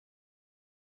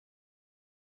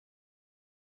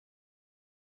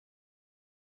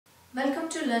Welcome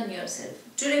to Learn Yourself.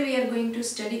 Today we are going to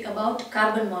study about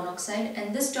carbon monoxide,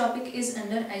 and this topic is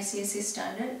under ICSE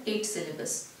Standard 8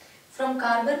 syllabus from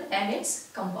carbon and its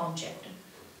compound chapter.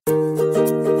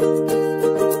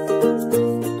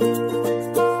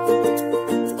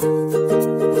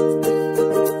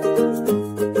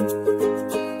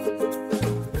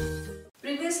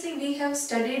 Previously we have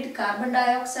studied carbon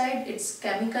dioxide, its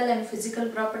chemical and physical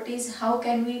properties, how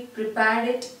can we prepare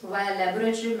it via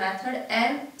laboratory method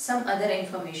and some other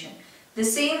information. The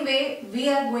same way we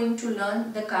are going to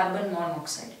learn the carbon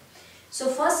monoxide. So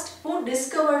first, who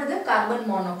discovered the carbon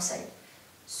monoxide?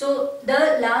 So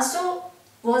the Lasso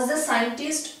was the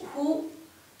scientist who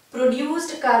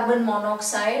produced carbon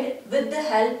monoxide with the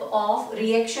help of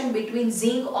reaction between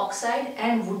zinc oxide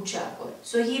and wood charcoal.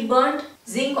 So he burnt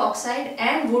zinc oxide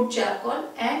and wood charcoal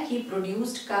and he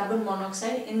produced carbon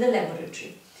monoxide in the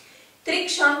laboratory.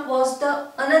 Cruikshank was the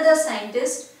another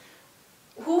scientist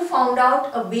who found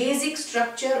out a basic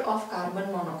structure of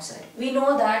carbon monoxide. We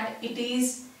know that it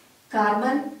is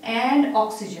carbon and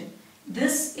oxygen.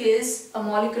 This is a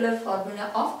molecular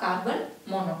formula of carbon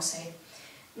monoxide.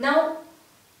 Now,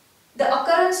 the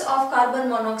occurrence of carbon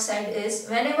monoxide is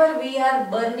whenever we are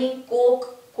burning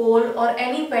coke, coal or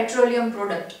any petroleum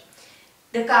product,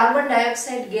 the carbon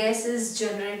dioxide gas is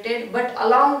generated, but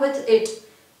along with it,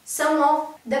 some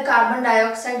of the carbon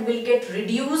dioxide will get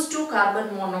reduced to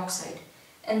carbon monoxide.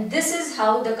 And this is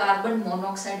how the carbon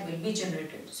monoxide will be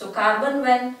generated. So carbon,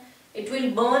 when it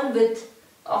will burn with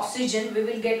oxygen, we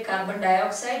will get carbon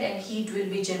dioxide and heat will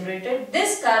be generated.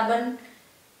 This carbon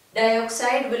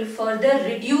dioxide will further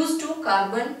reduce to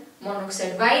carbon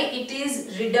monoxide. Why it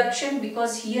is reduction?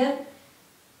 Because here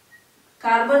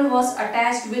carbon was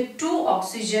attached with two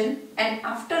oxygen and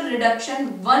after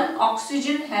reduction one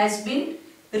oxygen has been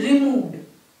removed.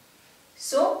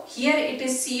 So here it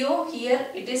is CO, here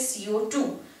it is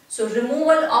CO2. So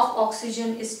removal of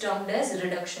oxygen is termed as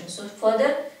reduction. So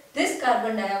further this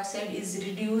carbon dioxide is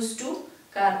reduced to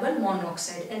carbon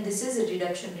monoxide and this is a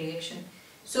reduction reaction.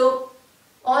 So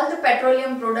all the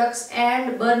petroleum products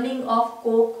and burning of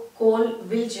coke, coal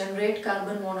will generate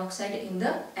carbon monoxide in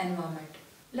the environment.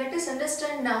 Let us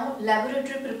understand now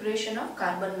laboratory preparation of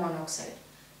carbon monoxide.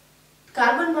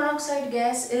 Carbon monoxide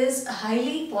gas is a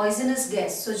highly poisonous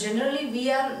gas. So generally we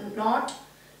are not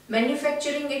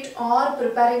manufacturing it or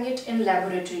preparing it in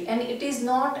laboratory and it is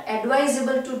not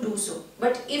advisable to do so.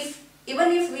 But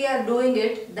even if we are doing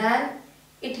it, then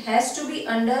it has to be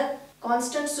under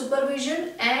constant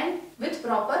supervision and with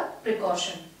proper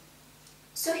precaution.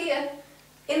 So here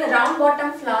in a round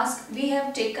bottom flask we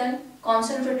have taken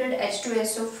concentrated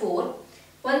H2SO4.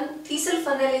 One Thiesel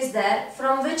funnel is there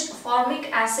from which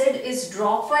formic acid is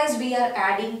dropwise we are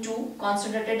adding to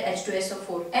concentrated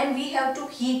H2SO4 and we have to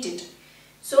heat it.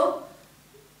 So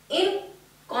in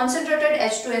concentrated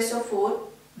H2SO4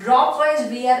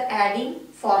 dropwise we are adding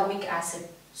formic acid.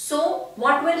 So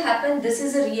what will happen? This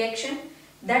is a reaction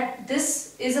that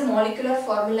this is a molecular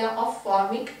formula of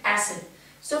formic acid.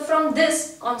 So from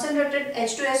this concentrated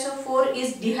H2SO4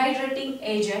 is dehydrating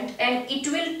agent and it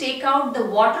will take out the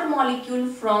water molecule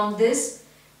from this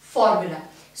formula.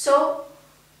 So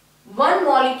one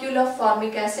molecule of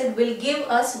formic acid will give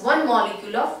us one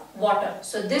molecule of water.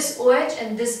 So this OH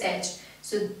and this H.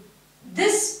 So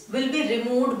this will be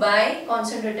removed by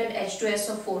concentrated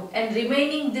H2SO4 and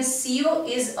remaining this CO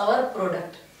is our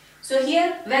product. So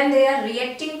here when they are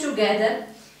reacting together,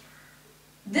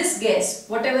 this gas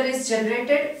whatever is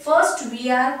generated, first we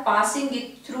are passing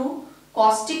it through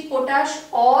caustic potash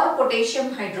or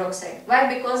potassium hydroxide.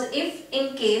 Why? Because if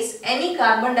in case any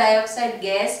carbon dioxide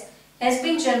gas has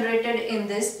been generated in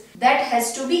this, that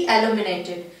has to be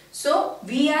eliminated. So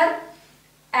we are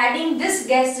adding this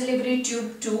gas delivery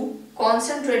tube to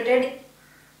concentrated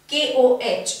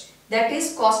KOH, that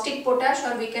is caustic potash,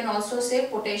 or we can also say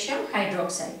potassium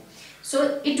hydroxide.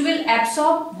 So it will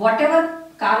absorb whatever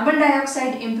carbon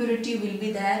dioxide impurity will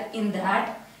be there in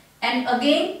that, and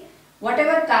again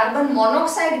whatever carbon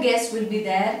monoxide gas will be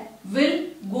there will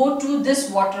go to this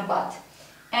water bath,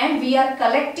 and we are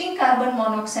collecting carbon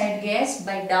monoxide gas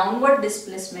by downward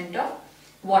displacement of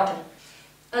water.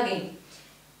 Again,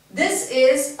 this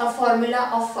is a formula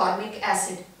of formic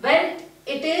acid. When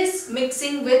it is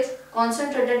mixing with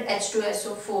concentrated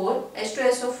H2SO4,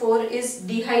 H2SO4 is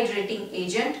dehydrating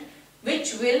agent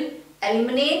which will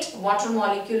eliminate water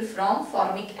molecule from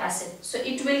formic acid. So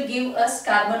it will give us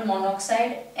carbon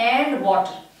monoxide and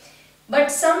water.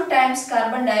 But sometimes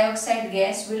carbon dioxide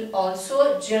gas will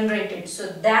also generate it. So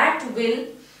that will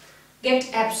get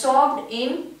absorbed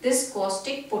in this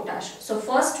caustic potash. So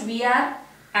first we are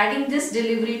adding this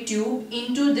delivery tube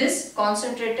into this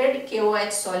concentrated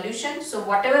KOH solution. So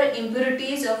whatever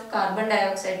impurities of carbon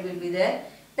dioxide will be there,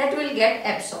 that will get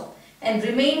absorbed, and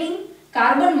remaining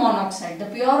carbon monoxide, the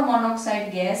pure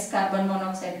monoxide gas, carbon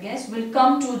monoxide gas, will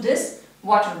come to this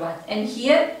water bath. And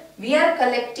here we are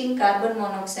collecting carbon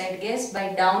monoxide gas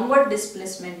by downward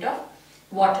displacement of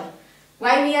water.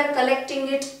 Why we are collecting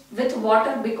it with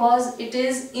water? Because it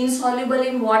is insoluble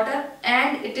in water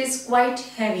and it is quite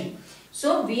heavy.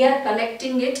 So we are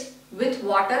collecting it with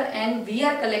water and we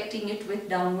are collecting it with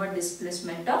downward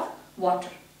displacement of water.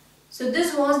 So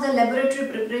this was the laboratory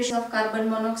preparation of carbon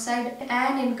monoxide,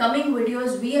 and in coming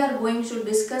videos we are going to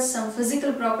discuss some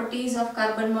physical properties of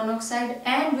carbon monoxide,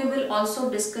 and we will also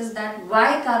discuss that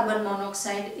why carbon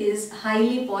monoxide is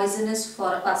highly poisonous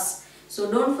for us.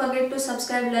 So don't forget to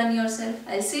subscribe, learn yourself.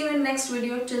 I'll see you in next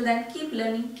video. Till then, keep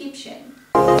learning, keep sharing.